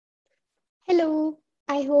Hello,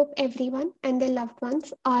 I hope everyone and their loved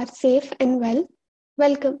ones are safe and well.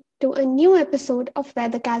 Welcome to a new episode of Where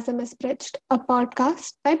the Chasm is Bridged, a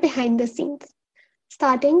podcast by Behind the Scenes.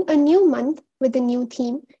 Starting a new month with a new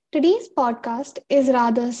theme, today's podcast is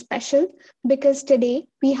rather special because today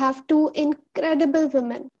we have two incredible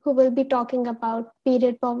women who will be talking about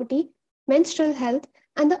period poverty, menstrual health,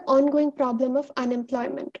 and the ongoing problem of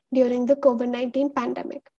unemployment during the COVID 19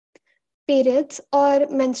 pandemic. Periods or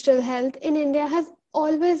menstrual health in India has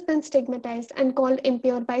always been stigmatized and called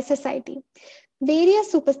impure by society. Various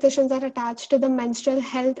superstitions are attached to the menstrual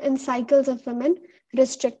health and cycles of women,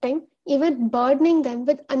 restricting, even burdening them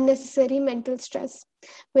with unnecessary mental stress.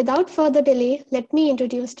 Without further delay, let me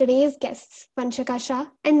introduce today's guests, Vanshika Shah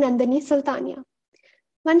and Nandini Sultania.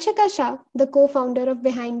 Vanshika Shah, the co-founder of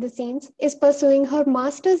Behind the Scenes, is pursuing her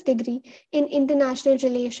master's degree in international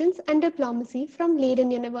relations and diplomacy from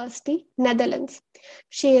Leiden University, Netherlands.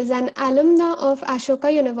 She is an alumna of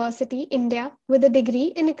Ashoka University, India, with a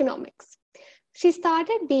degree in economics. She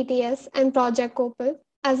started BTS and Project Copal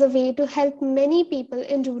as a way to help many people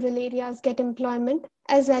in rural areas get employment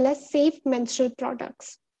as well as safe menstrual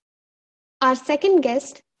products. Our second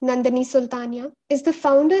guest, Nandini Sultania, is the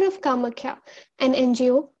founder of Kamakhya, an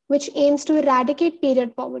NGO which aims to eradicate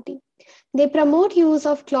period poverty. They promote use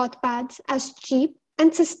of cloth pads as cheap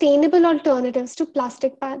and sustainable alternatives to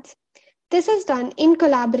plastic pads. This is done in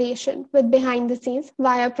collaboration with Behind the Scenes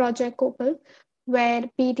via Project Copal, where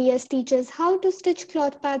BTS teaches how to stitch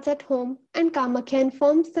cloth pads at home and Kamakhya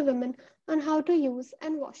informs the women on how to use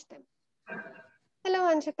and wash them.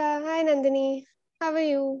 Hello, Anshika. Hi, Nandini. How are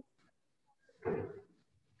you?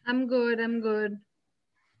 I'm good. I'm good.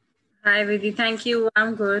 Hi, Vidhi. Thank you.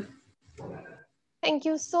 I'm good. Thank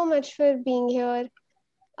you so much for being here.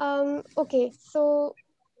 Okay, so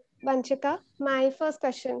Vanchika, my first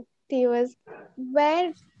question to you is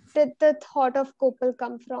where did the thought of Kopal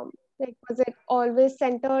come from? Like, was it always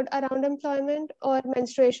centered around employment, or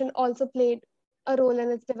menstruation also played a role in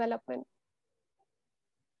its development?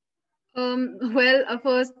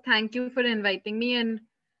 First, thank you for inviting me, and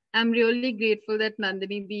I'm really grateful that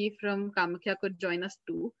Nandini B from Kamakhya could join us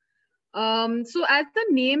too. So as the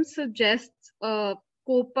name suggests,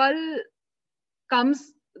 Kopal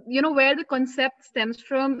comes, where the concept stems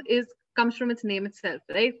from is comes from its name itself,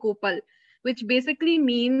 right? Kopal, which basically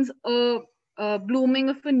means a blooming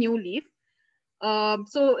of a new leaf.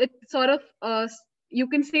 So it sort of you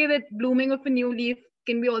can say that blooming of a new leaf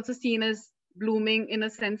can be also seen as blooming in a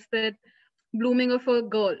sense that blooming of a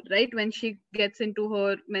girl, right? When she gets into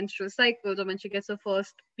her menstrual cycles or when she gets her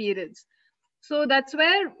first periods. So that's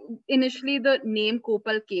where initially the name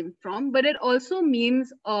Kopal came from, but it also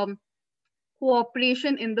means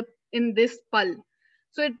cooperation in this pal.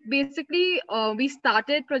 So it basically we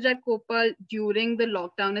started Project Kopal during the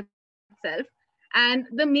lockdown itself, and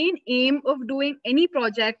the main aim of doing any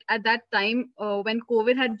project at that time when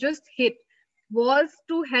COVID had just hit was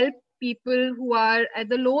to help people who are at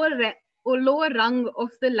the or lower rung of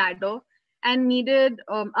the ladder and needed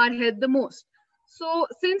our help the most. So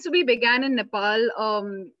since we began in Nepal,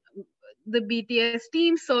 the BTS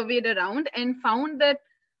team surveyed around and found that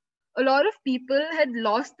a lot of people had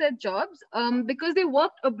lost their jobs because they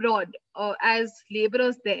worked abroad as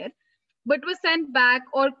laborers there, but were sent back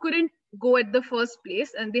or couldn't go at the first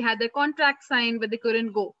place, and they had their contract signed, but they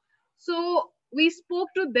couldn't go. So we spoke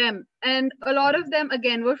to them, and a lot of them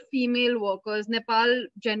again were female workers. Nepal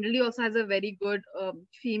generally also has a very good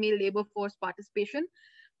female labor force participation,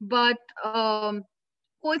 but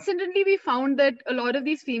coincidentally, we found that a lot of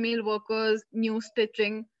these female workers knew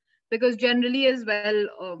stitching because generally as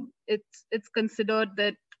well it's considered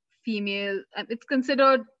that female it's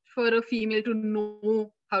considered for a female to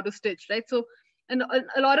know how to stitch, right? So and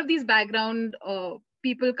a lot of these background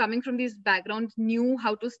people coming from these backgrounds knew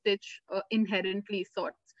how to stitch inherently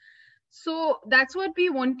sorts. So that's what we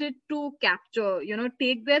wanted to capture,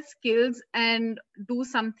 take their skills and do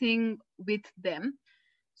something with them.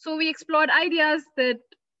 So we explored ideas that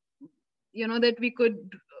we could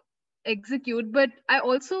execute, but I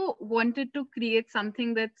also wanted to create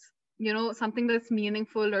something that's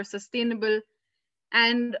meaningful or sustainable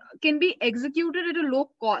and can be executed at a low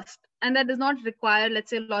cost, and that does not require, let's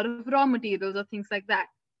say, a lot of raw materials or things like that.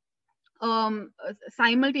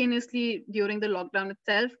 Simultaneously during the lockdown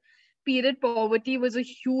itself, period poverty was a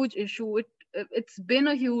huge issue. It's been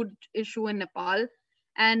a huge issue in Nepal,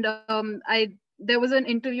 and I there was an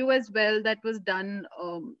interview as well that was done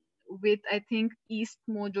with, I think, East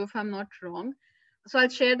Mojo, if I'm not wrong. So I'll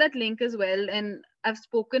share that link as well. And I've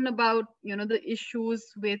spoken about the issues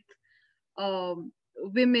um,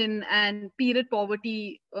 women and period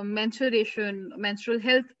poverty, menstruation, menstrual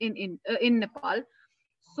health in Nepal.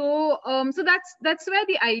 So that's where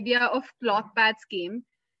the idea of cloth pads came,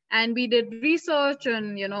 and we did research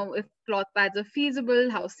on if cloth pads are feasible,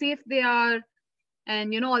 how safe they are,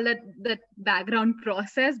 and all that background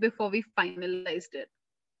process before we finalized it.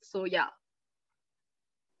 So yeah.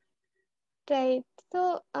 Right.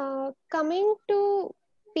 So, coming to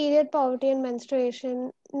period poverty and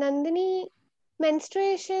menstruation, Nandini,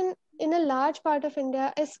 menstruation in a large part of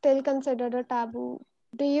India is still considered a taboo.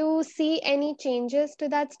 Do you see any changes to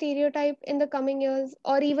that stereotype in the coming years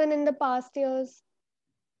or even in the past years?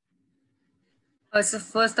 So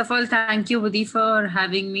first of all, thank you, Woody, for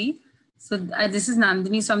having me. So this is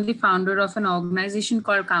Nandini. So I'm the founder of an organization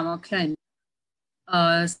called Kamakhya.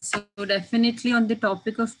 So definitely on the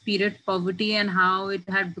topic of period poverty and how it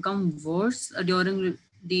had become worse during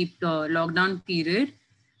the lockdown period,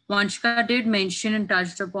 Vanshika did mention and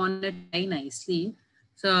touched upon it very nicely.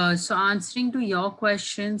 So answering to your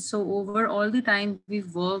question, so over all the time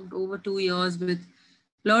we've worked over 2 years with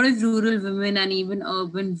a lot of rural women and even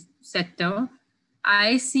urban sector,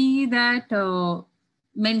 I see that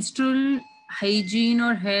menstrual hygiene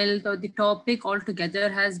or health or the topic altogether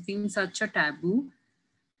has been such a taboo,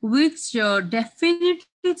 which definitely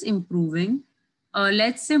it's improving.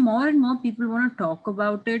 Let's say more and more people want to talk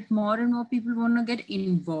about it, more and more people want to get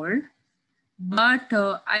involved. But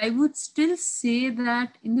I would still say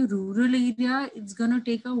that in the rural area, it's going to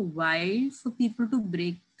take a while for people to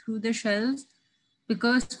break through the shells,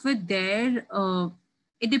 because for there,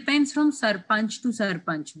 it depends from sarpanch to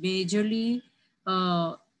sarpanch. Majorly,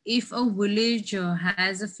 if a village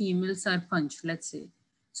has a female sarpanch, let's say,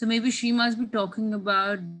 so maybe she must be talking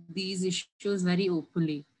about these issues very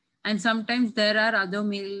openly. And sometimes there are other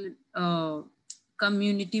male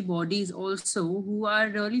community bodies also who are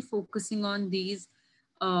really focusing on these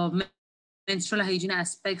menstrual hygiene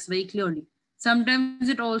aspects very clearly. Sometimes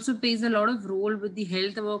it also plays a lot of role with the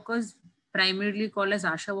health workers, primarily called as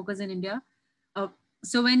ASHA workers in India. Uh,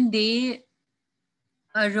 so when they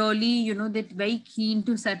are really, they're very keen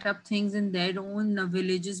to set up things in their own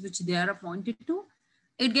villages which they are appointed to,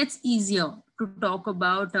 it gets easier to talk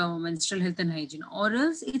about menstrual health and hygiene. Or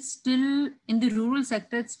else it's still in the rural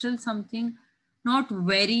sector, it's still something not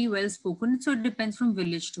very well spoken. So it depends from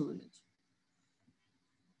village to village.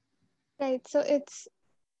 Right.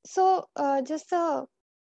 So just a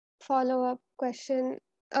follow-up question.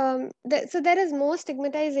 So there is more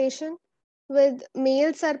stigmatization with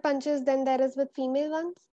male sarpanches than there is with female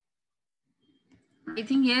ones? I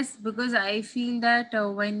think yes, because I feel that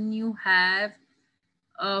when you have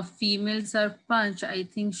a female sarpanch, I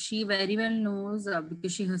think she very well knows,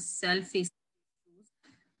 because she herself faces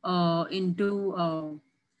into,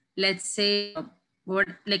 let's say, what,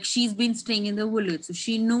 like she's been staying in the village, so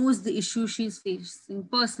she knows the issue she's facing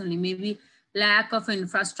personally. Maybe lack of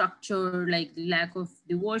infrastructure, like lack of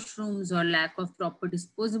the washrooms or lack of proper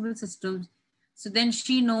disposable systems. So then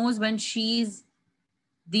she knows when she's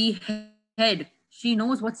the head, she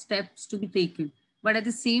knows what steps to be taken. But at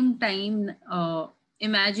the same time,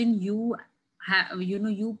 imagine you have,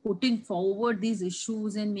 you putting forward these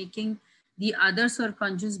issues and making the other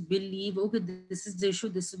sarpanches believe, okay, this is the issue,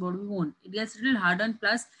 this is what we want. It gets a little hard. And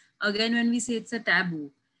plus, again, when we say it's a taboo,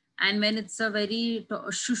 and when it's a very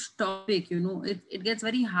shush topic, it gets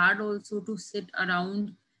very hard also to sit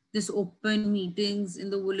around this open meetings in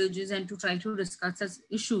the villages and to try to discuss such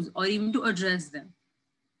issues or even to address them.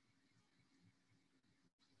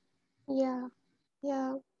 Yeah,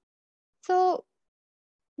 yeah. So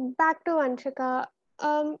back to Anshika.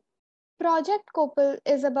 Um, Project Kopal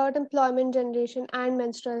is about employment generation and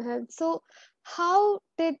menstrual health. So how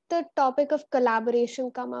did the topic of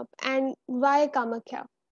collaboration come up and why Kamakhya?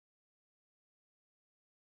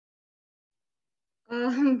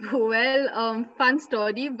 Fun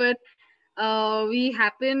story, but we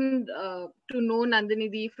happened to know Nandini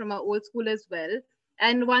Di from our old school as well.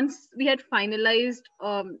 And once we had finalized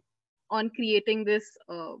on creating this,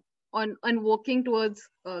 on working towards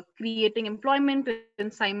creating employment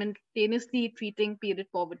and simultaneously treating period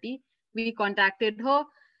poverty, we contacted her.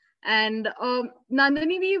 And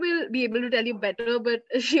Nandini Di will be able to tell you better, but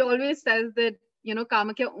she always says that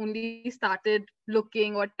Kamakhya only started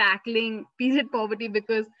looking or tackling period poverty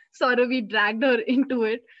because Sauravi dragged her into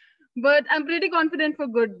it. But I'm pretty confident for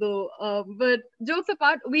good though. But jokes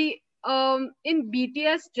apart, we in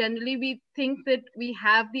BTS generally we think that we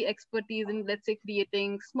have the expertise in, let's say,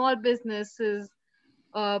 creating small businesses,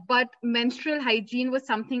 but menstrual hygiene was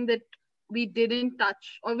something that we didn't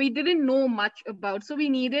touch or we didn't know much about. So we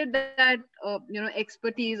needed that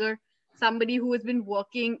expertise or somebody who has been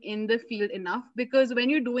working in the field enough, because when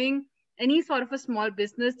you're doing any sort of a small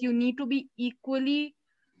business, you need to be equally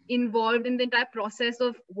involved in the entire process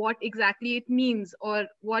of what exactly it means, or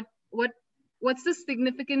what's the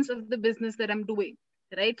significance of the business that I'm doing,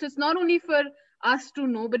 right? So it's not only for us to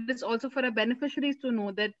know, but it's also for our beneficiaries to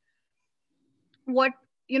know that what,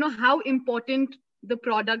 how important the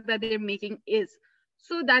product that they're making is.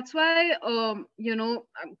 So that's why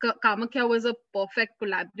Kamakya was a perfect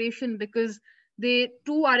collaboration, because they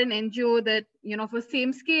too are an NGO that, for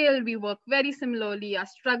same scale, we work very similarly, our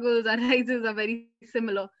struggles, our rises are very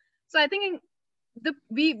similar. So I think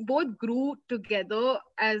we both grew together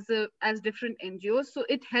as different NGOs, so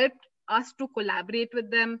it helped us to collaborate with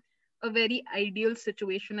them, a very ideal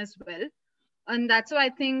situation as well. And that's why I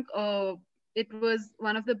think it was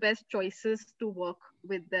one of the best choices to work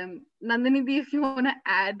with them. Nandini, if you want to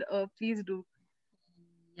add, please do.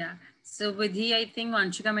 Yeah. So Vidhi, I think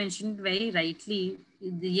Vanshika mentioned very rightly.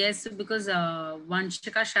 Yes, because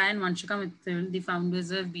Vanshika Shah and Vanshika Mittal, the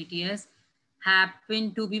founders of BTS,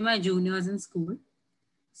 happened to be my juniors in school.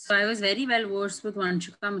 So I was very well versed with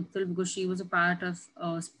Vanshika Mittal because she was a part of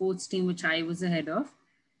a sports team which I was the head of.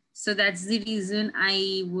 So that's the reason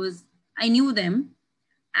I knew them.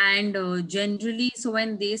 And generally, so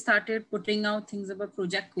when they started putting out things about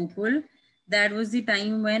Project Kopul, that was the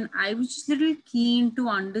time when I was just a little keen to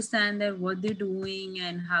understand that what they're doing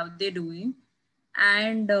and how they're doing.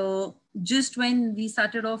 And just when we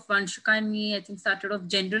started off, Vanshika and me, I think started off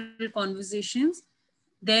general conversations.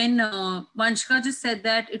 Then Vanshika just said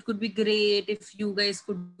that it could be great if you guys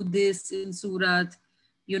could do this in Surat,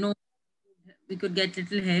 we could get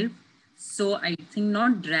little help. So I think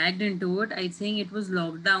not dragged into it. I think it was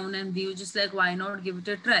lockdown and we were just like, why not give it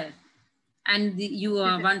a try? And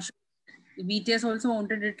Vanshika, BTS also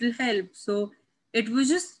wanted little help. So it was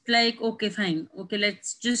just like, okay, fine. Okay,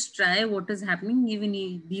 let's just try what is happening. Even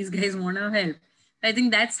if these guys want to help. I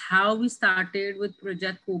think that's how we started with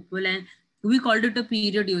Project Kopul, and we called it a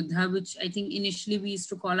period Yodha, which I think initially we used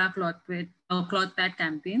to call our cloth pad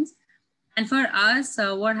campaigns. And for us,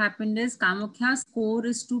 what happened is Kamakya's core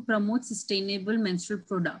is to promote sustainable menstrual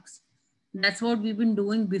products. That's what we've been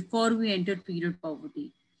doing before we entered period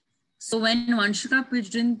poverty. So when Vanshika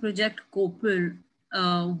pitched in Project Kopul,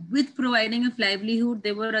 with providing a livelihood,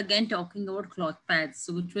 they were again talking about cloth pads,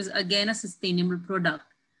 so which was again a sustainable product.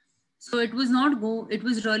 So it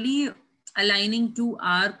was really aligning to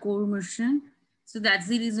our core mission. So that's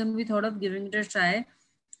the reason we thought of giving it a try.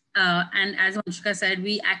 And as Vanshika said,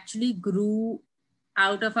 we actually grew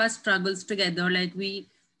out of our struggles together. Like we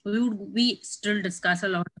still discuss a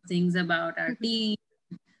lot of things about our team,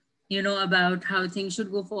 about how things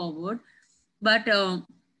should go forward. But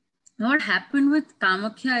what happened with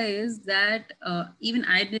Kamakya is that even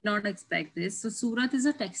I did not expect this. So Surat is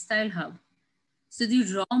a textile hub. So the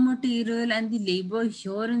raw material and the labor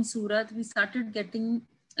here in Surat, we started getting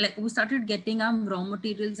our raw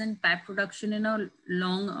materials and pad production in a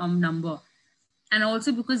long number. And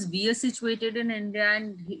also because we are situated in India,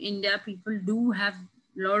 and India people do have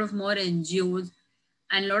a lot of more NGOs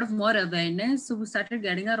and a lot of more awareness. So we started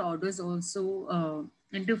getting our orders also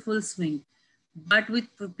into full swing. But with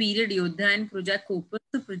Period Yodha and Project Kopul,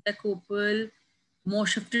 so Project Kopul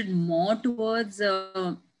shifted more towards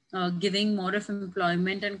giving more of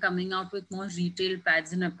employment and coming out with more retail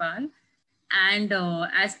pads in Nepal. And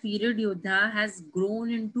as Period Yodha has grown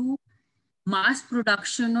into mass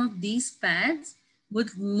production of these pads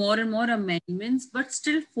with more and more amendments, but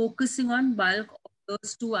still focusing on bulk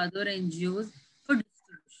orders to other NGOs for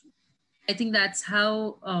distribution. I think that's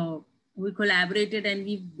how we collaborated and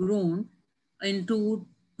we've grown into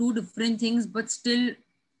two different things, but still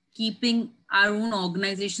keeping our own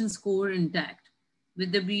organization's core intact.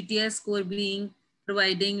 With the BTS core being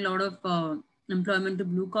providing a lot of employment to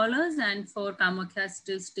blue collars, and for Kamakya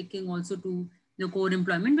still sticking also to the core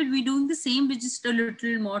employment, but we're doing the same with just a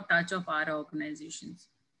little more touch of our organizations.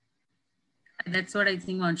 That's what I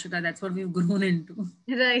think, Vanshika, that's what we've grown into.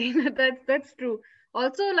 Right, that's true.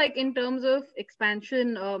 Also, like in terms of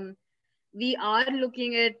expansion, we are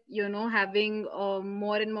looking at having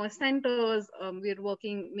more and more centers. We're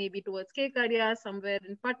working maybe towards Kekadia, somewhere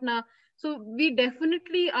in Patna. So we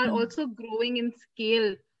definitely are also growing in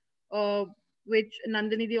scale, which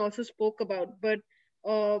Nandini also spoke about. But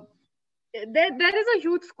there is a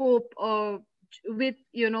huge scope with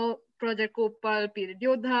Project Kopal, Period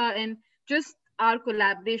Yodha, and just our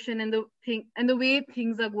collaboration and the way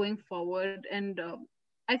things are going forward. And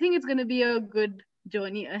I think it's going to be a good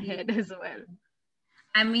journey ahead as well.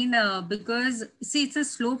 I mean, because see, it's a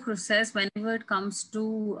slow process whenever it comes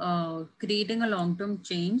to creating a long-term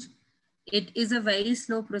change. it is a very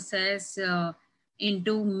slow process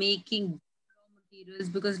into making materials,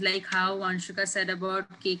 because like how Anshika said about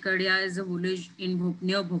Kekadia is a village in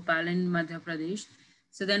near Bhopal in Madhya Pradesh.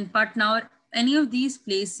 So then Patna or any of these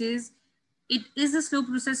places, it is a slow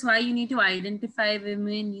process. Why you need to identify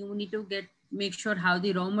women, you need to make sure how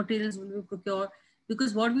the raw materials will be procured.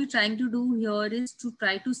 Because what we're trying to do here is to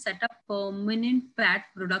try to set up permanent pad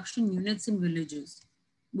production units in villages,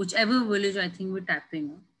 whichever village I think we're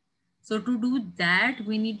tapping on. So to do that,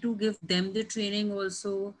 we need to give them the training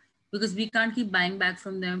also, because we can't keep buying back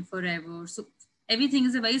from them forever. So everything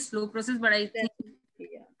is a very slow process, but I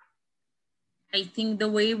think the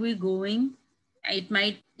way we're going, it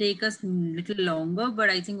might take us a little longer, but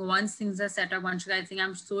I think once things are set up, I think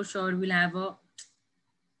I'm so sure we'll have a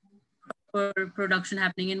production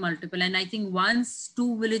happening in multiple. And I think once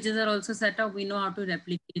 2 villages are also set up, we know how to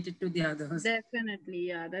replicate it to the others. Definitely,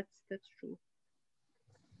 yeah, that's true.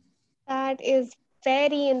 That is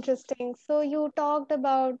very interesting. So you talked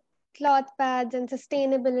about cloth pads and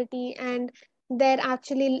sustainability and their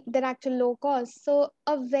actual low cost. So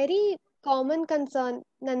a very common concern,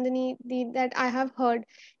 Nandini, that I have heard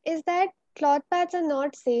is that cloth pads are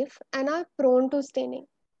not safe and are prone to staining.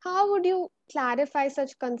 How would you clarify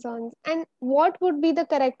such concerns, and what would be the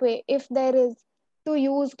correct way, if there is, to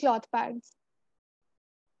use cloth pads?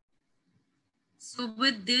 So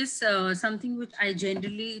with this, something which I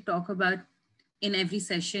generally talk about in every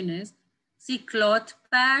session is, see, cloth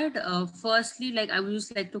pad, firstly, like I would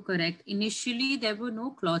just like to correct, initially there were no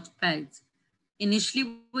cloth pads.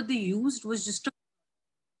 Initially what they used was just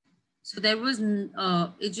so there was,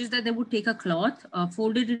 it's just that they would take a cloth,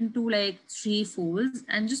 fold it into like 3 folds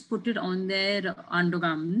and just put it on their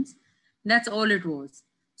undergarments. That's all it was.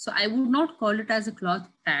 So I would not call it as a cloth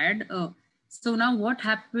pad. So now what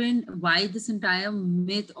happened, why this entire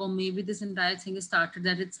myth or maybe this entire thing is started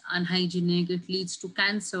that it's unhygienic, it leads to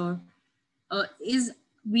cancer, is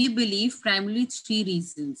we believe primarily 3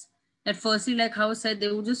 reasons. That firstly, like how I said,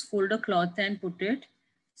 they would just fold a cloth and put it.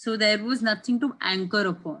 So there was nothing to anchor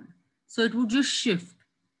upon. So it would just shift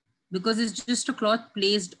because it's just a cloth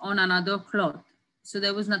placed on another cloth. So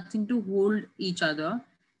there was nothing to hold each other.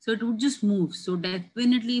 So it would just move. So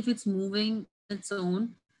definitely if it's moving on its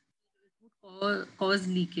own, it would cause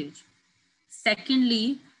leakage.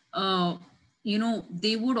 Secondly,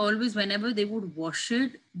 they would always, whenever they would wash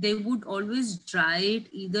it, they would always dry it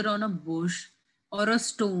either on a bush or a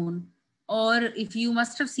stone. Or if you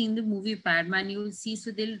must have seen the movie Padman, you will see,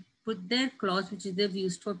 so they'll put their cloth, which is they've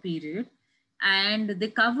used for period, and they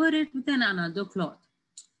cover it with another cloth.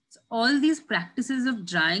 So all these practices of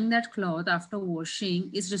drying that cloth after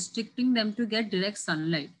washing is restricting them to get direct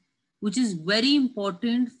sunlight, which is very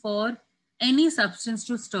important for any substance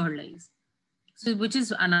to sterilize. So which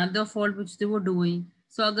is another fault which they were doing.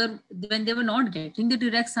 So when they were not getting the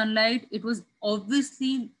direct sunlight, it was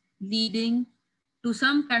obviously leading to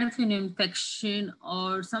some kind of an infection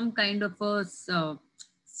or some kind of a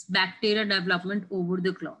bacteria development over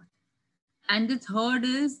the cloth. And the third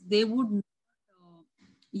is they would not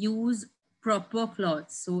use proper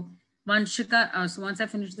cloths. So Vanshika, so once I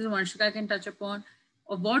finish this, Vanshika can touch upon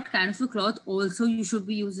what kind of a cloth also you should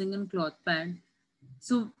be using in cloth pad.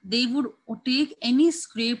 So they would take any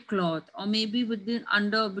scrape cloth, or maybe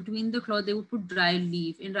between the cloth, they would put dry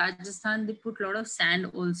leaf. In Rajasthan, they put a lot of sand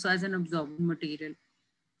also as an absorbent material.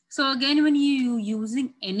 So again, when you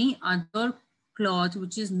using any other cloth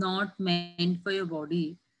which is not meant for your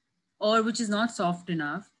body or which is not soft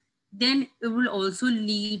enough, then it will also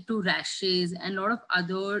lead to rashes and a lot of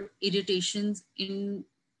other irritations in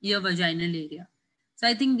your vaginal area. So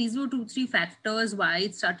I think these were 2-3 factors why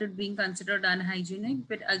it started being considered unhygienic.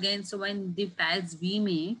 But again, so when the pads we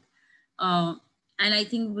make, and I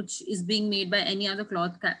think which is being made by any other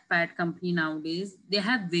cloth pad company nowadays, they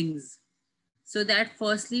have wings. So that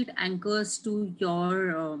firstly, it anchors to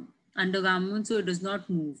your undergarment so it does not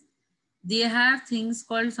move. They have things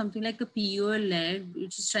called something like a PUR leg,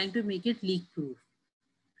 which is trying to make it leak proof.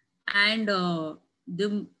 And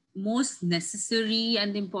the most necessary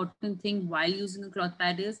and the important thing while using a cloth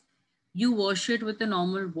pad is you wash it with the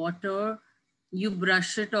normal water, you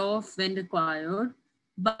brush it off when required,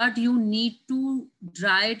 but you need to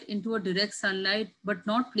dry it into a direct sunlight, but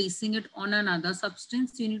not placing it on another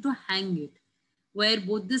substance. You need to hang it where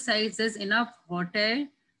both the sides there's enough hot air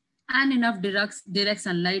and enough direct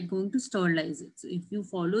sunlight going to sterilize it. So if you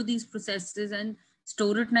follow these processes and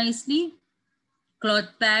store it nicely, cloth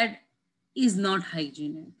pad is not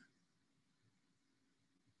hygienic.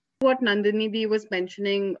 What Nandini Di was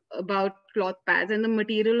mentioning about cloth pads and the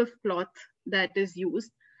material of cloth that is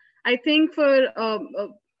used, I think for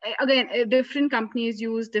again, different companies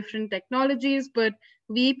use different technologies, but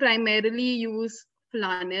we primarily use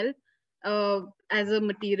flannel as a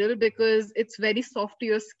material because it's very soft to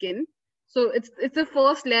your skin. So it's the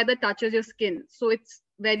first layer that touches your skin. So it's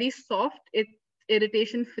very soft, it's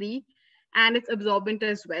irritation free, and it's absorbent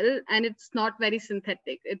as well. And it's not very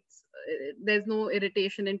synthetic. There's no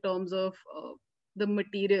irritation in terms of the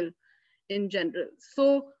material in general.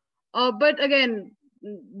 So, but again,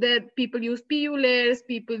 that people use PU layers,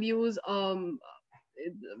 people use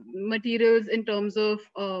materials in terms of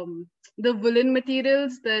the woolen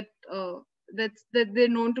materials that they're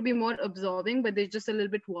known to be more absorbing, but they're just a little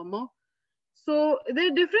bit warmer. So there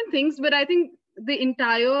are different things, but I think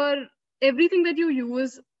everything that you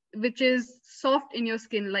use, which is soft in your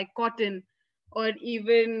skin, like cotton or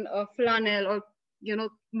even flannel or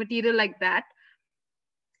material like that,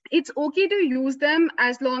 it's okay to use them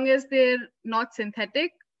as long as they're not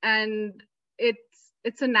synthetic and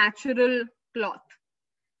it's a natural cloth.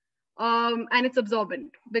 And it's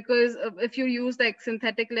absorbent, because if you use like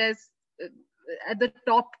synthetic layers at the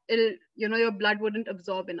top, your blood wouldn't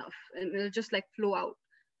absorb enough and it'll just like flow out.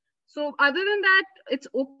 So other than that, it's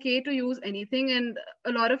okay to use anything. And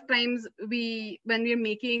a lot of times when we're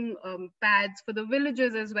making pads for the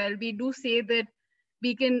villages as well, we do say that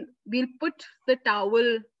we'll put the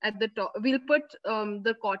towel at the top, we'll put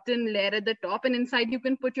the cotton layer at the top, and inside you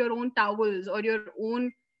can put your own towels or your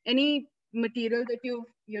own any material that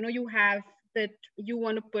you have that you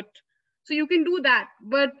want to put. So you can do that,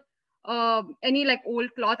 but any like old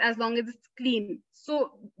cloth, as long as it's clean.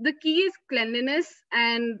 So the key is cleanliness,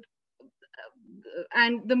 and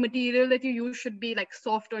the material that you use should be like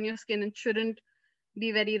soft on your skin and shouldn't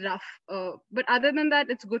be very rough. But other than that,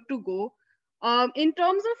 it's good to go. In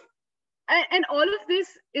terms of, and all of this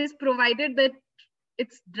is provided that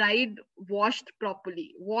it's dried, washed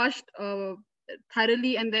properly, washed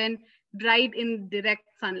thoroughly, and then dried in direct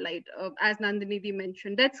sunlight, as Nandini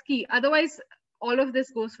mentioned. That's key. Otherwise, all of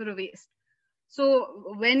this goes for a waste.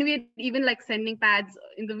 So when we're even like sending pads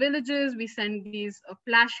in the villages, we send these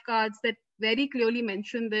flashcards that very clearly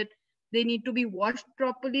mention that they need to be washed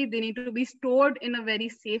properly, they need to be stored in a very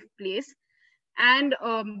safe place, and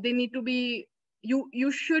they need to be,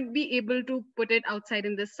 you should be able to put it outside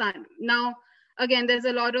in the sun. Now, again, there's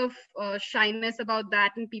a lot of shyness about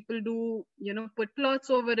that, and people do, put cloths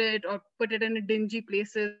over it or put it in dingy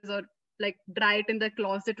places or like dry it in the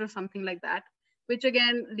closet or something like that, which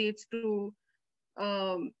again leads to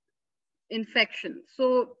infection.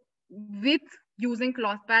 So with using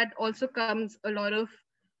cloth pad also comes a lot of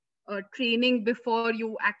training before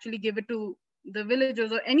you actually give it to the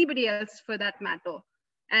villagers or anybody else for that matter.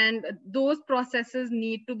 And those processes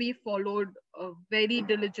need to be followed very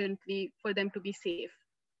diligently for them to be safe.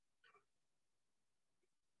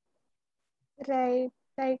 Right.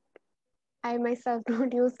 Like, I myself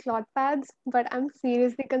don't use cloth pads, but I'm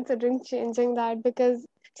seriously considering changing that, because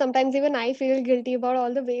sometimes even I feel guilty about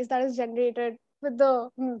all the waste that is generated with the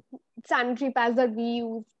sanitary pads that we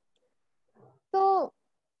use. So,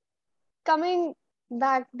 coming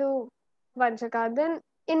back to Vanchika, then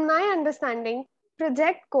in my understanding,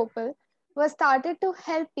 Project Kopal was started to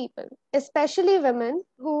help people, especially women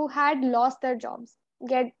who had lost their jobs,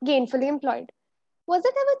 get gainfully employed. Was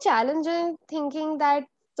it ever challenging thinking that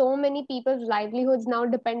so many people's livelihoods now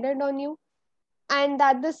depended on you, and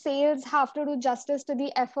that the sales have to do justice to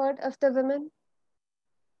the effort of the women?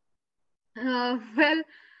 Well,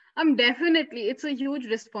 definitely, it's a huge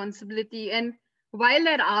responsibility. And while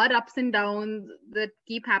there are ups and downs that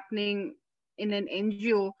keep happening in an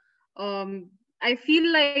NGO, I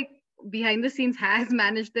feel like behind the scenes has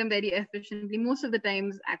managed them very efficiently most of the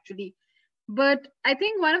times, actually. But I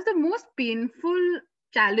think one of the most painful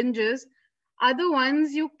challenges are the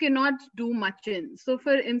ones you cannot do much in. So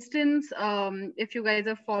for instance, if you guys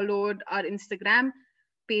have followed our Instagram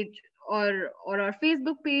page or our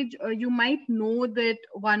Facebook page, you might know that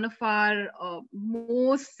one of our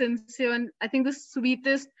most sincere, I think the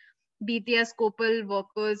sweetest BTS Kopal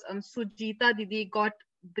workers, Sujita Didi,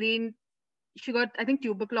 she got, I think,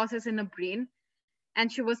 tuberculosis in her brain,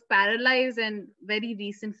 and she was paralyzed, and very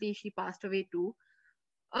recently she passed away too.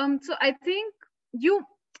 So I think you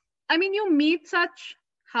meet such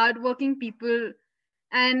hardworking people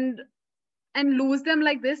and lose them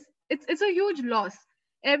like this. It's a huge loss.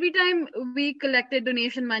 Every time we collected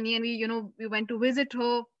donation money and we went to visit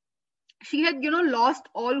her, she had lost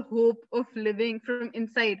all hope of living from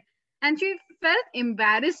inside, and she felt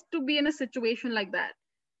embarrassed to be in a situation like that.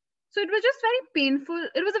 So it was just very painful.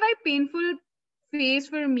 It was a very painful phase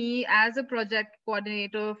for me as a project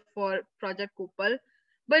coordinator for Project Kopal.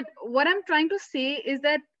 But what I'm trying to say is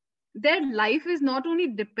that their life is not only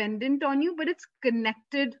dependent on you, but it's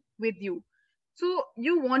connected with you. So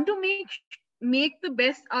you want to make the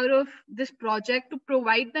best out of this project to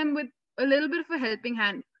provide them with a little bit of a helping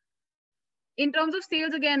hand. In terms of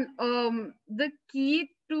sales, again, the key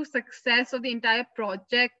to success of the entire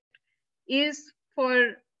project is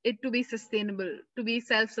for it to be sustainable, to be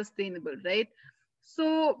self-sustainable, right?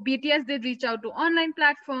 So BTS did reach out to online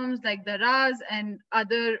platforms like the Raz and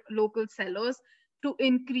other local sellers to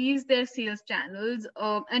increase their sales channels,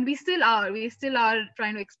 and we still are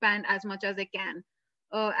trying to expand as much as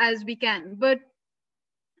as we can. But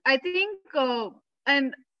I think,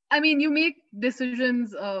 and I mean, you make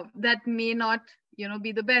decisions that may not,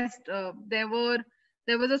 be the best. There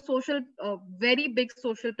was a very big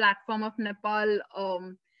social platform of Nepal,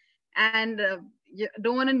 and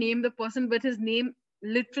don't want to name the person, but his name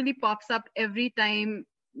literally pops up every time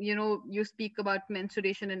you speak about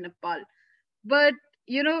menstruation in Nepal. But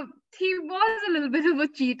he was a little bit of a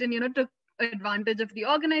cheat, and took advantage of the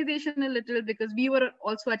organization a little, because we were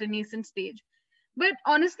also at a nascent stage. But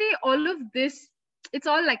honestly, all of this, it's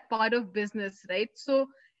all like part of business, right? So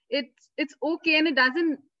it's okay, and it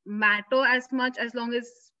doesn't matter as much as long as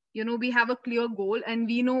we have a clear goal and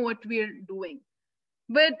we know what we're doing.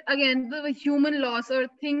 But again, the human loss, or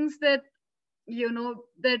things that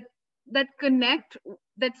that connect,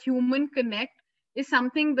 that human connect, is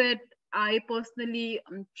something that I personally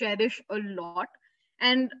cherish a lot.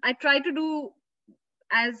 And I try to do,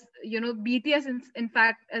 as BTS, in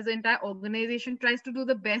fact, as an entire organization, tries to do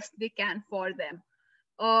the best they can for them.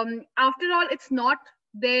 After all, it's not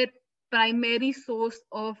their primary source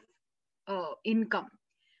of income.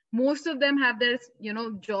 Most of them have their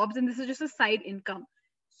jobs, and this is just a side income.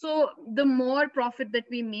 So the more profit that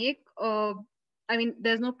we make, I mean,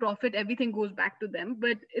 there's no profit, everything goes back to them,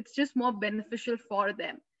 but it's just more beneficial for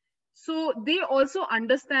them. So they also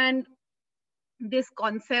understand this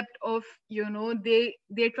concept of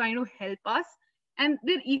they're trying to help us, and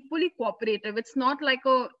they're equally cooperative. It's not like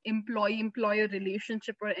a employee employer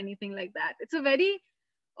relationship or anything like that. It's a very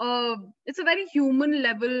human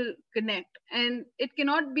level connect, and it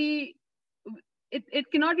cannot be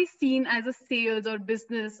seen as a sales or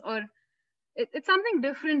business, or it's something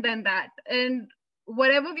different than that. And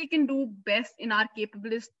whatever we can do best in our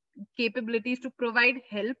capabilities to provide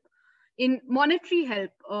help, in monetary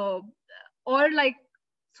help, or like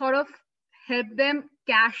sort of help them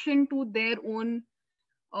cash into their own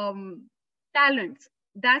talents,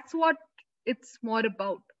 that's what it's more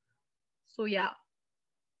about. So yeah.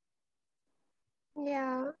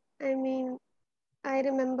 Yeah, I mean, I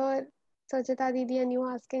remember Sajita Didi and you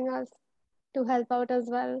asking us to help out as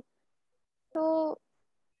well. So,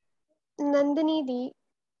 Nandini Di,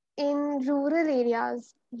 in rural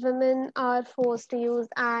areas, women are forced to use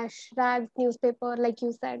ash, rags, newspaper, like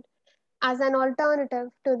you said, as an alternative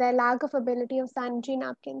to their lack of ability of sanitary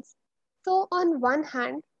napkins. So, on one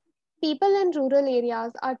hand, people in rural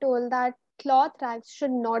areas are told that cloth rags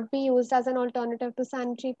should not be used as an alternative to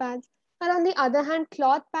sanitary pads. But on the other hand,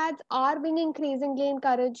 cloth pads are being increasingly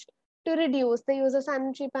encouraged to reduce the use of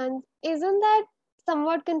sanitary pads. Isn't that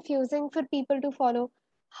somewhat confusing for people to follow?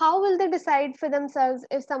 How will they decide for themselves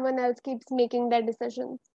if someone else keeps making their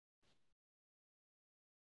decisions?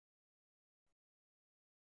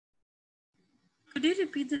 Could you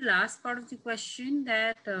repeat the last part of the question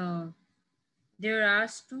that they were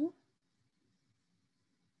asked to?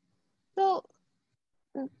 So,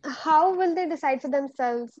 how will they decide for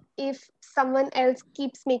themselves if someone else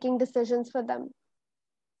keeps making decisions for them?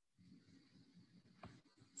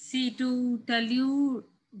 See, to tell you,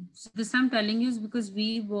 this I'm telling you is because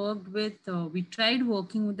we tried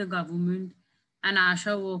working with the government and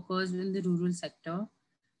ASHA workers in the rural sector.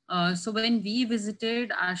 So when we visited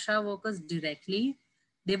ASHA workers directly,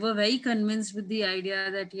 they were very convinced with the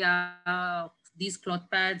idea that, yeah, these cloth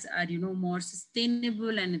pads are, more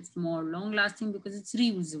sustainable and it's more long lasting because it's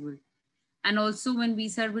reusable. And also when we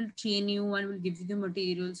said, we'll train you and we'll give you the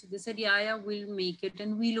materials, so they said, yeah, we'll make it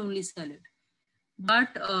and we'll only sell it.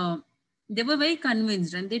 But they were very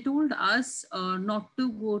convinced, and they told us not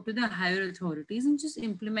to go to the higher authorities and just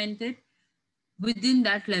implement it within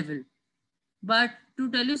that level. But to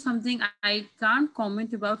tell you something, I can't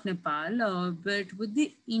comment about Nepal, but with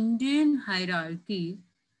the Indian hierarchy,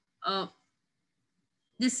 uh,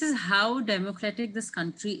 this is how democratic this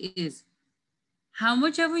country is. How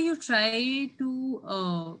much ever you try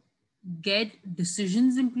to get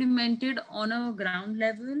decisions implemented on a ground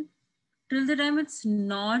level, till the time it's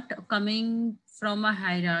not coming from a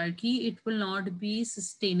hierarchy, it will not be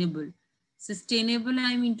sustainable. Sustainable,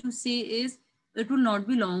 I mean to say, is it will not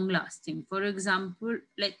be long lasting. For example,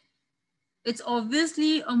 like it's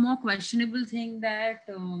obviously a more questionable thing that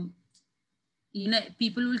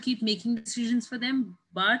people will keep making decisions for them,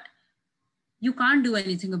 but you can't do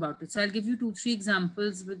anything about it. So I'll give you 2-3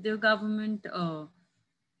 examples with the government,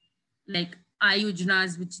 like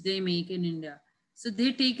Ayojnas, which they make in India. So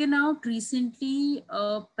they taken out recently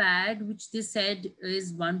a pad which they said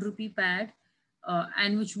is 1 rupee pad,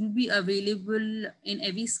 and which will be available in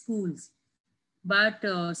every schools. But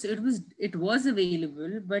so it was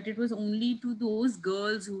available, but it was only to those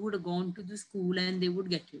girls who would have gone to the school and they would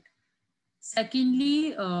get it.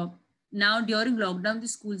 Secondly, now during lockdown, the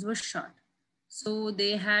schools were shut. So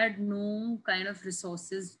they had no kind of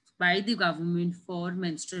resources by the government for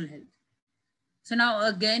menstrual health. So now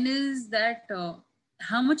again is that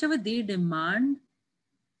how much ever they demand,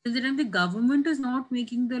 till the time the government is not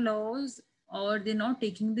making the laws or they're not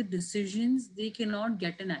taking the decisions, they cannot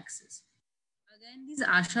get an access. Again, these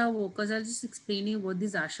ASHA workers, I'll just explain you what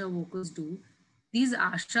these ASHA workers do. These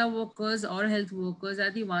ASHA workers or health workers are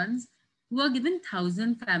the ones who are given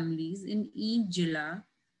 1,000 families in each Jilla,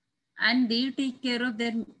 and they take care of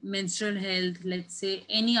their menstrual health, let's say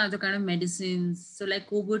any other kind of medicines. So like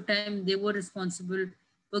COVID time, they were responsible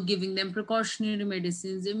for giving them precautionary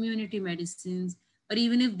medicines, immunity medicines, or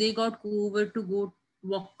even if they got COVID, to go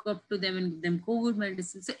walk up to them and give them COVID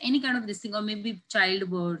medicines. So any kind of this thing, or maybe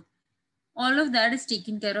childbirth, all of that is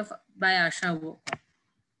taken care of by ASHA worker.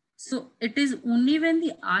 So it is only when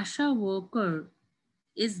the ASHA worker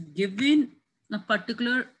is given a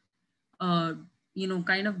particular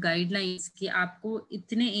kind of guidelines कि आपको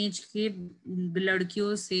इतने as के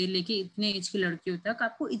लड़कियों से लेके इतने as की लड़कियों तक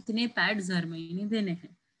आपको इतने पैड्स हर महीने देने हैं,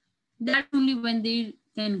 that only when they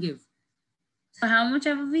can give. So how much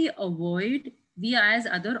ever we avoid, we as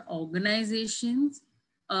other organizations,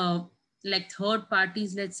 like third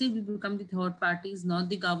parties, let's say we become the third parties, not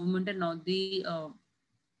the government and not the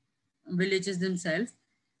villages themselves.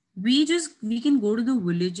 We can go to the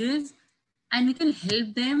villages and we can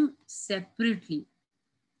help them separately.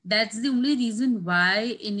 That's the only reason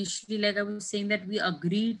why initially, like I was saying, that we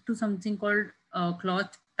agreed to something called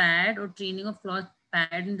cloth pad or training of cloth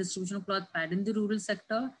pad and distribution of cloth pad in the rural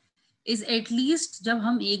sector, is at least जब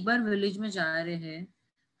हम एक बार village में जा रहे हैं,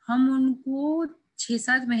 हम उनको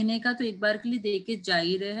 6-7 महीने का तो एक बार के लिए दे के जा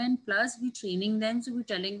ही रहे हैं, and plus we training them, so we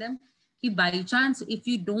telling them कि by chance if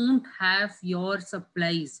you don't have your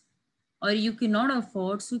supplies or you cannot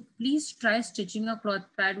afford, so please try stitching a cloth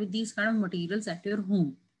pad with these kind of materials at your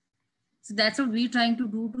home. So that's what we're trying to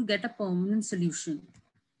do to get a permanent solution.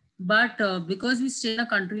 But because we stay in a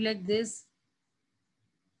country like this,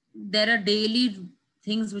 there are daily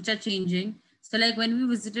things which are changing. So like when we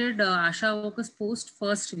visited ASHA workers post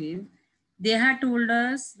first wave, they had told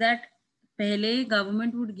us that pehle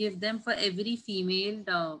government would give them for every female,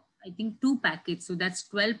 I think 2 packets. So that's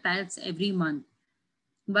 12 pads every month.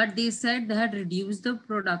 But they said they had reduced the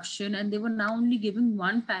production and they were now only giving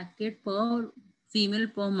 1 packet per female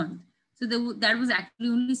per month. So that was actually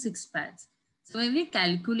only 6 pads. So when we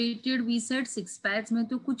calculated, we said 6 pads में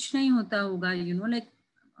तो कुछ नहीं होता होगा, like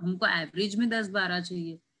हमको average में 10-12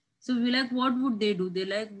 चाहिए. So we like, what would they do? They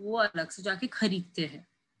like वो अलग से जाके खरीदते हैं.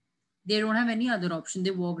 They don't have any other option.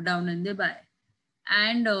 They walk down and they buy.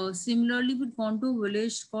 And similarly, we've gone to a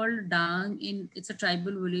village called Dang. It's a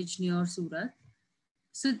tribal village near Surat.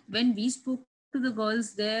 So when we spoke to the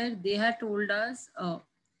girls there, they had told us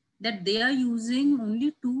that they are using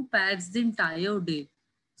only 2 pads the entire day.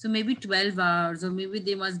 So maybe 12 hours, or maybe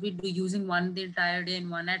they must be using one the entire day and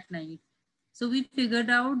one at night. So we figured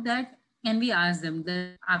out that, and we asked them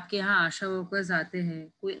that आपके यहाँ आशा workers आते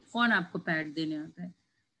हैं, कौन आपको pad देने आता है?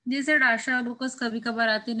 They said Asha workers कभी कभार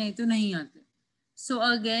आते, नहीं तो नहीं आते. So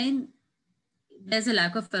again, there's a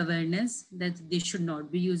lack of awareness that they should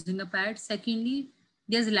not be using a pad. Secondly,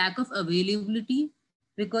 there's lack of availability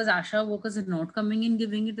because ASHA workers are not coming in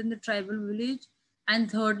giving it in the tribal village.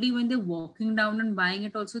 And thirdly, when they're walking down and buying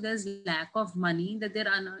it, also there's lack of money that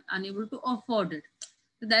they're unable to afford it.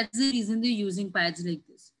 So that's the reason they're using pads like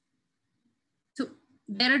this. So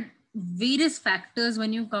there are various factors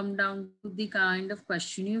when you come down to the kind of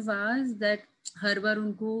question you've asked, that हर बार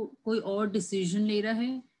उनको कोई और decision ले रहा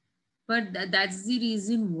है. But that's the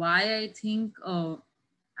reason why I think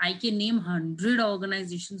I can name 100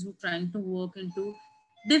 organizations who are trying to work into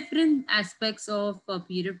different aspects of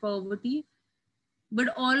period poverty.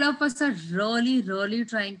 But all of us are really, really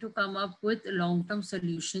trying to come up with long-term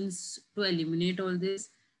solutions to eliminate all this.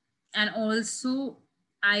 And also,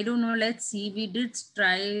 I don't know, let's see, we did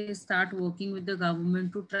start working with the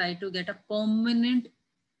government to try to get a permanent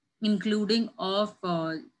including of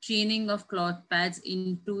training of cloth pads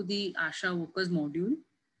into the ASHA workers module.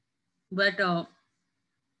 But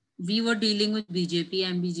we were dealing with BJP,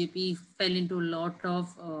 and BJP fell into a lot of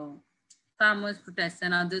farmers protests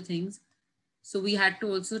and other things. So we had to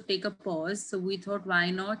also take a pause. So we thought,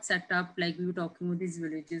 why not set up, like we were talking with these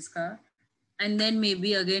villages ka, and then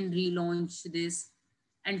maybe again relaunch this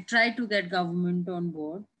and try to get government on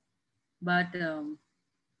board. But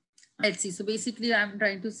let's see. So basically, I'm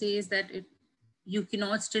trying to say is that you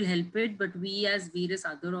cannot still help it, but we as various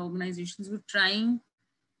other organizations, we're trying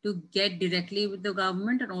to get directly with the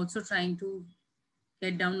government and also trying to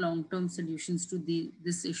get down long-term solutions to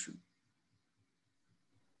this issue.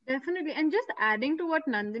 Definitely. And just adding to what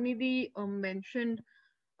Nandini mentioned,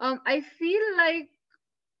 I feel like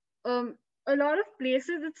a lot of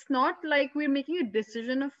places it's not like we're making a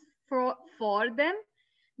decision for them,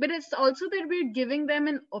 but it's also that we're giving them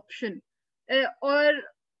an option, or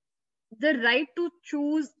the right to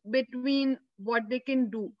choose between what they can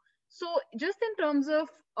do. So just in terms of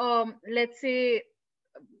let's say,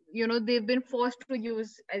 they've been forced to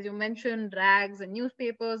use, as you mentioned, rags and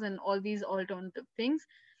newspapers and all these alternative things,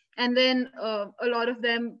 and then a lot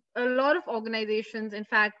of organizations in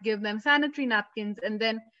fact give them sanitary napkins, and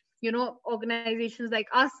then organizations like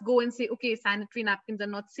us go and say, okay, sanitary napkins are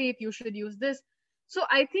not safe, you should use this. So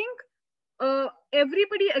I think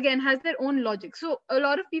everybody again has their own logic. So a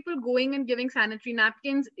lot of people going and giving sanitary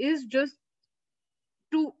napkins is just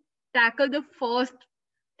to tackle the first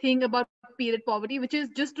thing about period poverty, which is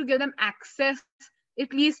just to give them access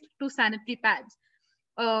at least to sanitary pads,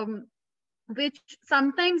 um, which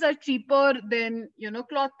sometimes are cheaper than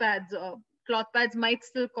cloth pads. Cloth pads might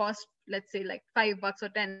still cost, let's say, like $5 or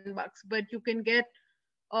 $10, but you can get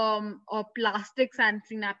a plastic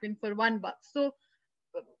sanitary napkin for $1. So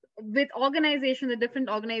with organizations, the different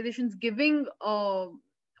organizations giving or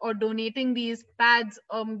donating these pads,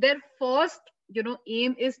 their first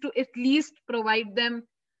aim is to at least provide them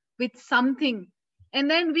with something, and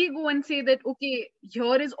then we go and say that, okay,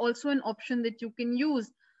 here is also an option that you can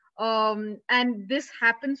use, and this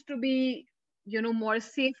happens to be more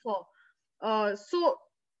safer. So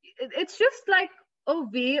it's just like a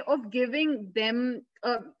way of giving them,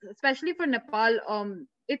 especially for Nepal,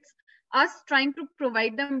 it's us trying to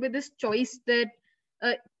provide them with this choice that,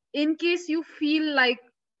 uh, in case you feel like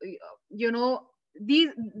you know these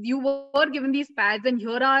you were given these pads and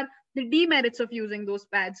here are the demerits of using those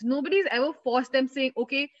pads. Nobody's ever forced them saying,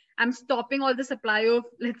 okay, I'm stopping all the supply of,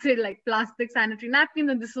 let's say, like plastic sanitary napkins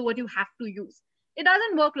and this is what you have to use. It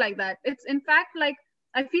doesn't work like that. It's in fact like,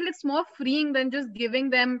 I feel it's more freeing than just giving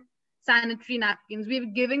them sanitary napkins. We're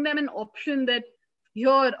giving them an option that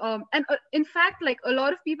here, and in fact, like a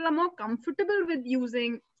lot of people are more comfortable with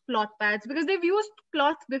using cloth pads because they've used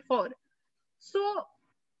cloth before. So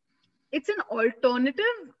it's an alternative,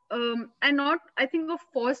 and not, I think, a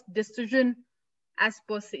forced decision as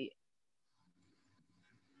per se.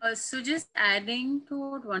 So just adding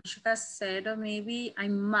to what Vanshika said, or maybe I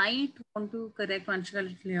might want to correct Vanshika a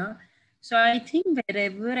little here. So I think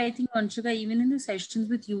wherever, I think Vanshika, even in the sessions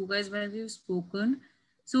with you guys when we've spoken,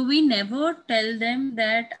 so we never tell them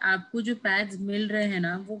that आपको जो pads मिल रहे हैं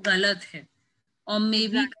ना वो गलत है, or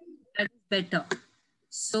maybe that is better.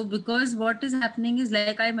 So because what is happening is,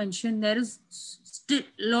 like I mentioned, there is still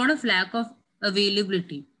a lot of lack of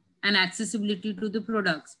availability and accessibility to the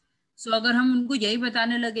products. So अगर हम उनको यही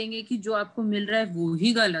बताने लगेंगे कि जो आपको मिल रहा है वो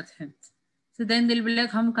ही गलत है, so then they'll be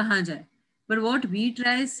like हम कहाँ जाए. But what we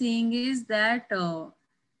try saying is that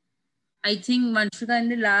I think Vanshika, in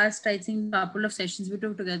the last, I think couple of sessions we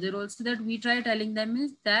took together also, that we try telling them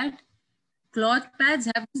is that cloth pads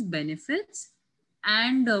have these benefits,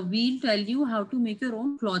 and we'll tell you how to make your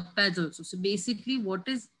own cloth pads also. So basically what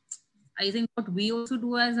is, I think what we also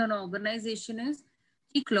do as an organization is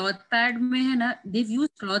कि cloth pad में है ना, they've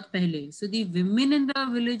used cloth पहले, so the women in the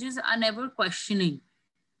villages are never questioning.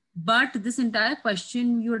 But this entire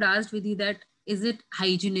question you had asked, Vidhi, that is it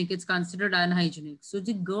hygienic? It's considered unhygienic. So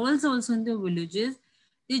the girls also in the villages,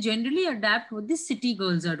 they generally adapt what the city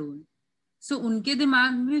girls are doing. So उनके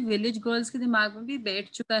दिमाग में भी, village girls के दिमाग में भी बैठ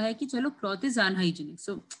चुका है कि चलो cloth is unhygienic.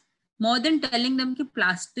 So more than telling them कि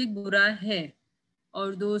प्लास्टिक बुरा है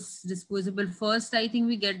और those disposable, first I think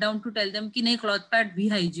we get down to tell them कि नहीं, क्लॉथ पैड भी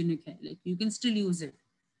हाइजीनिक है, like you can still use it.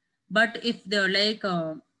 But if they're like,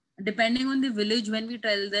 depending on the village, when we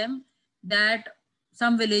tell them that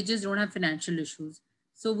some villages don't have financial issues,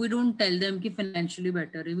 so we don't tell them कि financially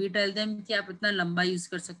better है, we tell them कि आप इतना लंबा use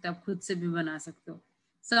कर सकते हो, आप खुद से भी बना सकते हो.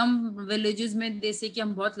 Some villages में जैसे कि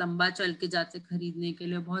हम बहुत लंबा चल के जाते खरीदने के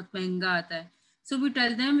लिए, बहुत महंगा आता है, so we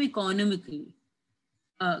tell them economically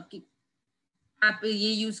कि आप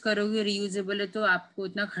ये यूज करोगे, reusable है, तो आपको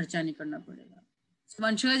इतना खर्चा नहीं करना पड़ेगा. So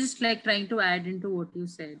Vanshika, just like trying to add into what you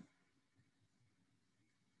said.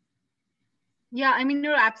 Yeah, I mean,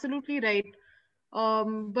 you're absolutely right.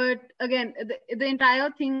 But again, the entire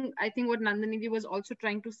thing, I think what Nandini was also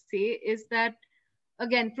trying to say is that,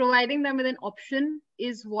 again, providing them with an option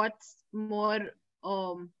is what's more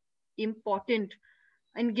important,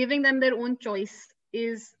 and giving them their own choice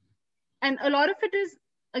is, and a lot of it is,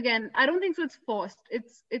 again, I don't think so it's forced.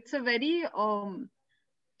 It's a very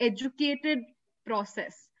educated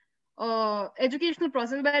process, educational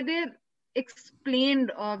process, where they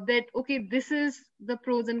explained that, okay, this is the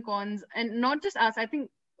pros and cons, and not just us. I think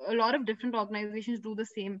a lot of different organizations do the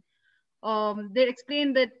same. They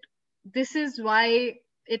explain that this is why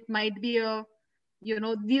it might be a,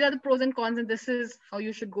 these are the pros and cons, and this is how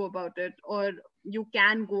you should go about it, or you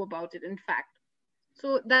can go about it, in fact.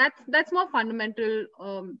 So that's more fundamental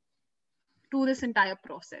to this entire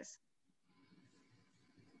process.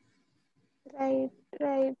 Right,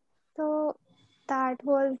 right. So that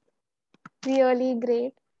was really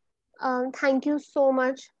great. Thank you so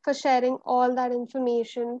much for sharing all that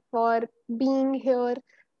information, for being here,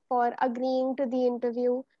 for agreeing to the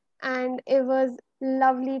interview. And it was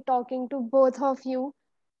lovely talking to both of you.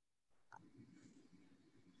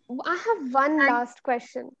 I have one Thank last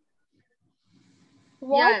question.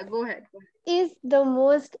 What Yeah, go ahead. is the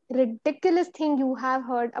most ridiculous thing you have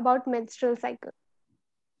heard about menstrual cycle?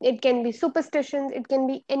 It can be superstitions, it can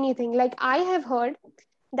be anything. Like I have heard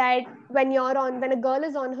that when a girl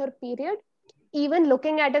is on her period, even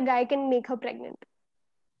looking at a guy can make her pregnant.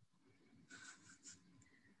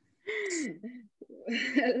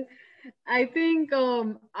 Well, I think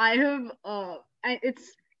I have.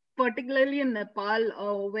 It's particularly in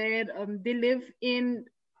Nepal, where they live in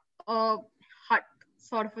a hut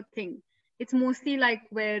sort of a thing. It's mostly like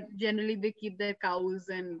where generally they keep their cows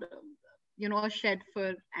and a shed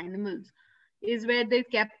for animals is where they're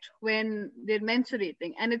kept when they're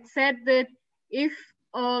menstruating. And it's said that if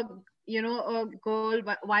a a girl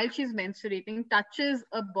while she's menstruating touches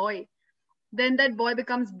a boy, then that boy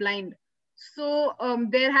becomes blind. So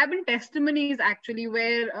there have been testimonies actually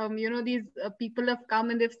where these people have come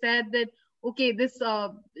and they've said that, okay, this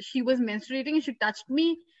she was menstruating and she touched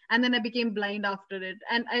me, and then I became blind after it.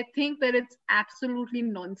 And I think that it's absolutely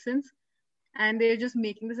nonsense, and they're just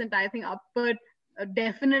making this entire thing up. But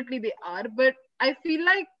definitely they are. But I feel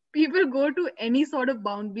like people go to any sort of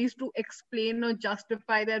boundaries to explain or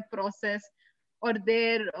justify their process or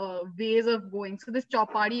their ways of going. So this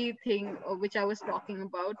chopadi thing, which I was talking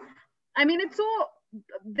about, I mean, it's so,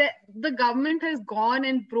 the government has gone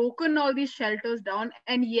and broken all these shelters down,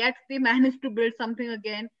 and yet they managed to build something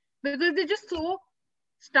again, because they're just so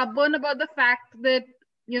stubborn about the fact that,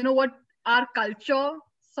 what our culture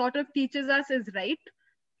sort of teaches us is right.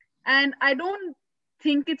 And I don't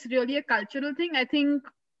think it's really a cultural thing. I think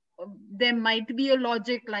there might be a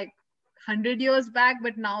logic like 100 years back,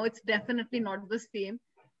 but now it's definitely not the same.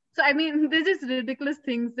 So I mean, they're just ridiculous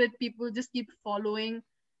things that people just keep following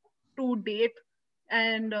to date.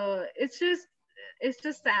 And it's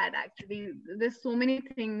just sad, actually. There's so many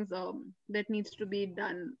things that needs to be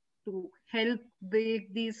done to help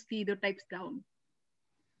break these stereotypes down.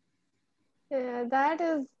 Yeah, that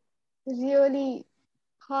is really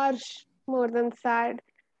harsh more than sad.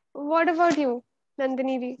 What about you,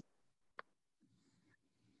 Nandini ji?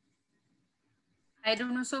 I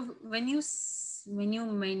don't know. So when you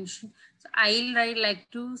mention, so I'll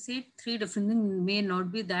like to say three different things. May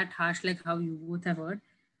not be that harsh like how you both have heard.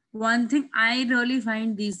 One thing I really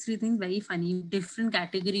find these three things very funny. Different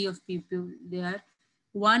category of people they are.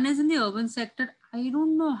 One is in the urban sector. I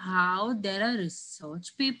don't know how there are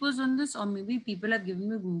research papers on this, or maybe people have given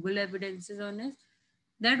me Google evidences on this,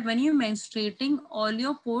 that when you're menstruating, all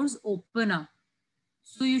your pores open up.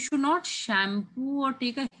 So you should not shampoo or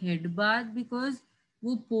take a head bath because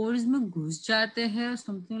वो pores में घुस जाते हैं,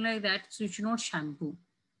 something like that. So you should not shampoo.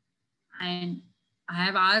 And I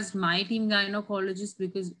have asked my team gynecologist,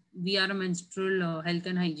 because we are a menstrual health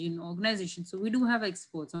and hygiene organization. So we do have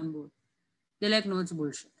experts on board. They're like, no, it's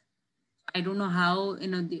bullshit. I don't know how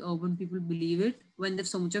the urban people believe it when there's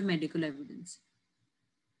so much of medical evidence.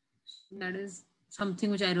 That is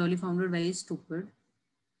something which I really found it very stupid.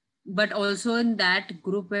 But also in that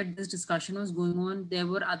group where this discussion was going on, there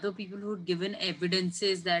were other people who had given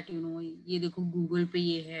evidences that, ye dekho Google pe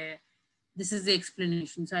ye hai. This is the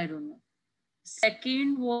explanation. So I don't know.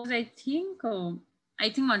 Second was, I think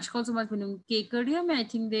Vanshika also must be known. Kekadia, I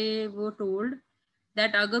think they were told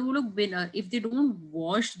that agar wo log if they don't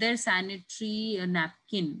wash their sanitary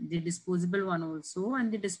napkin, the disposable one also,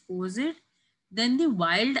 and they dispose it, then the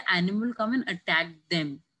wild animal come and attack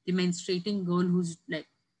them. The menstruating girl who's like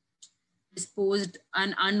disposed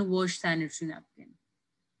an unwashed sanitary napkin.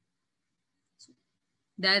 So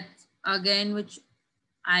that again, which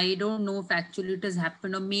I don't know if actually it has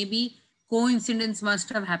happened, or maybe coincidence must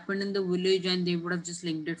have happened in the village and they would have just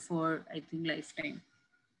linked it for, I think, lifetime.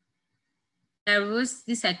 There was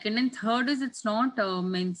the second and third is it's not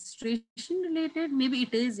menstruation related. Maybe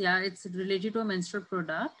it is, yeah, it's related to a menstrual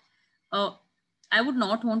product. I would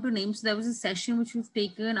not want to name. So there was a session which we've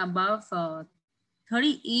taken above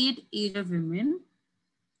 38 age of women.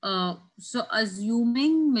 So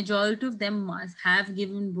assuming majority of them must have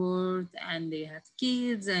given birth and they have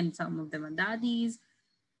kids and some of them are daddies,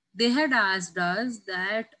 they had asked us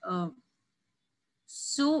that,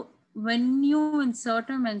 so when you insert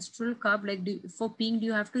a menstrual cup, like for peeing, do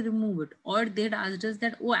you have to remove it? Or they'd asked us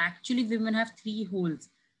that, oh, actually women have 3 holes.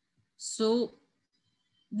 So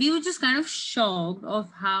we were just kind of shocked of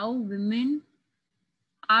how women,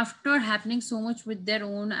 after happening so much with their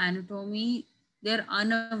own anatomy, they're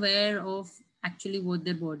unaware of actually what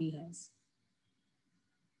their body has.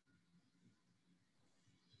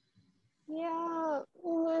 Yeah,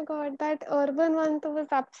 oh my God, that urban one was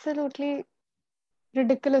absolutely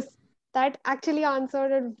ridiculous. That actually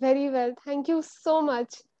answered it very well. Thank you so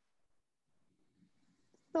much.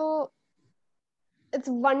 So it's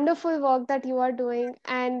wonderful work that you are doing,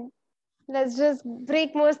 and let's just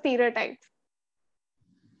break more stereotypes.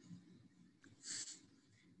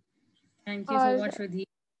 Thank you so All much right. for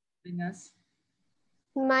having us.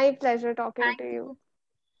 My pleasure talking to Thank you. you.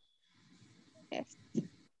 Yes. Okay.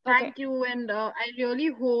 Thank you, and I really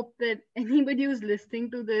hope that anybody who's listening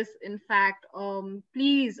to this, in fact,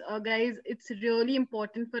 please, guys, it's really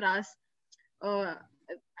important for us. Uh,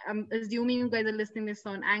 I'm assuming you guys are listening this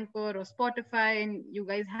on Anchor or Spotify, and you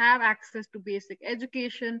guys have access to basic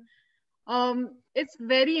education. It's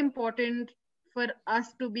very important for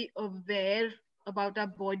us to be aware about our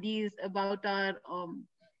bodies, about our,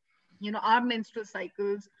 our menstrual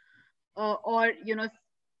cycles, or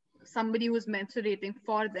somebody who's menstruating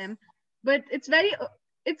for them. But it's very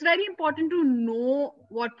important to know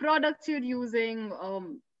what products you're using,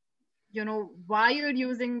 why you're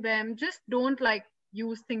using them. Just don't like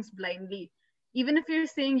use things blindly. Even if you're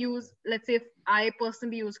saying use, let's say if I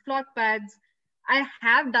personally use cloth pads, I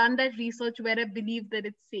have done that research where I believe that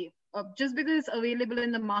it's safe. Just because it's available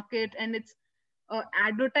in the market and it's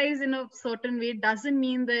advertised in a certain way doesn't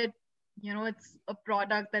mean that it's a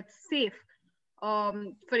product that's safe.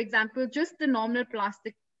 For example, just the normal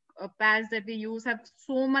plastic pads that we use have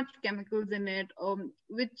so much chemicals in it,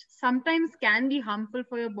 which sometimes can be harmful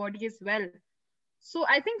for your body as well. So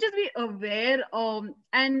I think just be aware.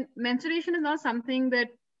 And menstruation is not something that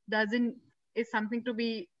doesn't is something to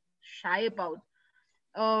be shy about,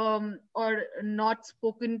 or not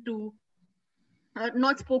spoken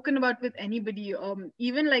about with anybody.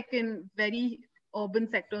 Even like in very urban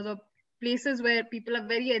sectors or places where people are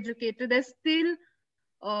very educated, there's still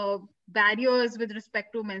barriers with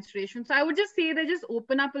respect to menstruation. So I would just say that just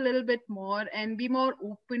open up a little bit more and be more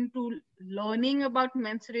open to learning about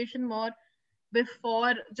menstruation more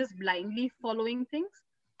before just blindly following things.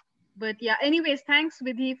 But yeah, anyways, thanks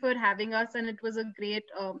Vidhi for having us, and it was great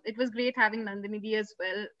having Nandini Di as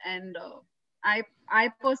well. And I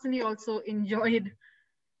personally also enjoyed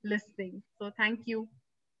listening. So thank you.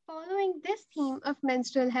 Following this theme of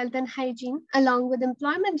menstrual health and hygiene, along with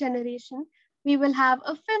employment generation, we will have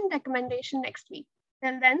a film recommendation next week.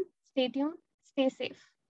 Till then, stay tuned, stay safe.